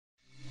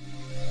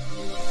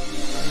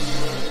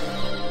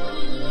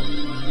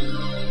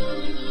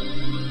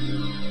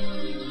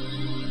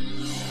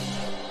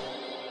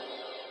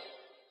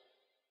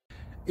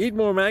eat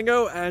more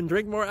mango and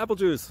drink more apple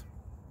juice.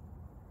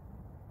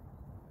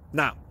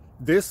 Now,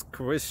 this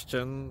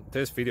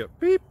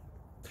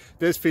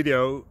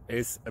video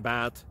is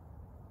about...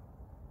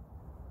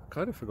 I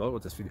kind of forgot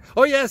what this video...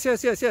 Oh, yes.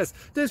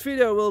 This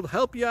video will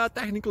help you out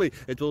technically.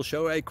 It will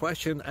show a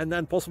question and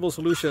then possible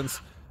solutions.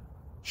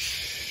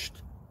 Shh.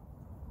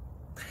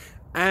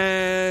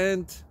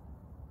 And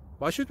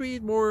why should we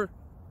eat more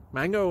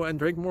mango and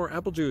drink more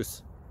apple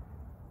juice?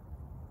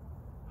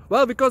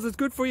 Well, because it's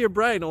good for your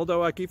brain,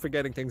 although I keep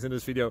forgetting things in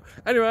this video.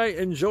 Anyway,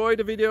 enjoy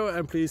the video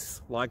and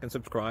please like and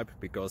subscribe,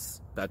 because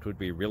that would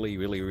be really,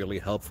 really, really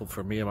helpful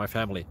for me and my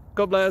family.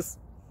 God bless!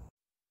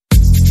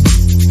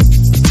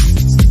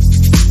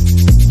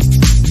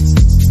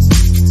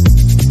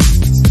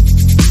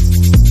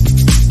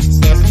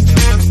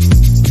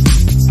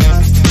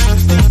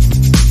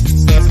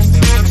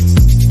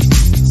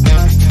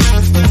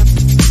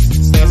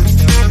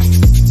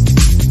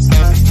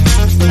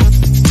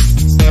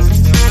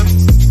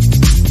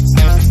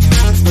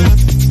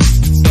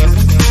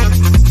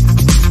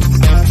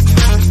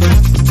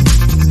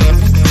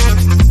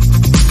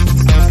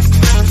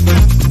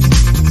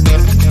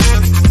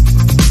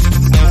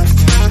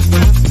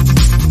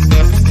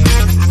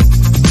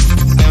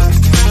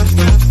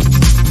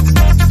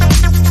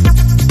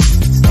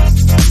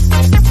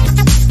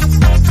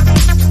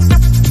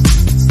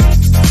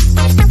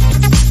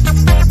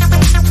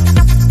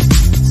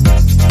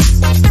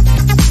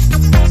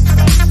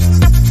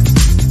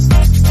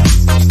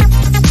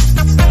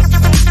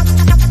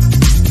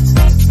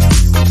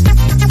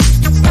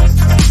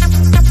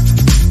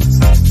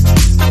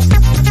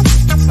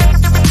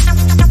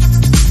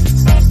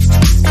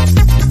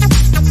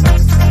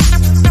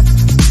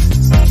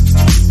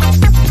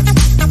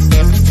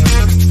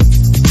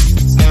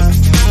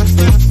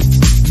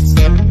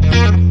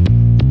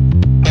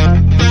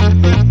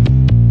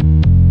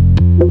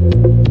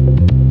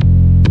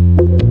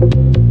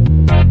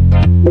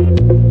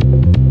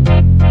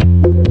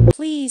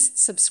 Please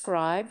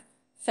subscribe.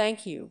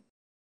 Thank you.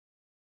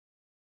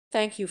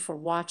 Thank you for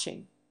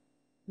watching.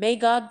 May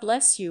God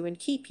bless you and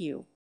keep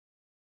you.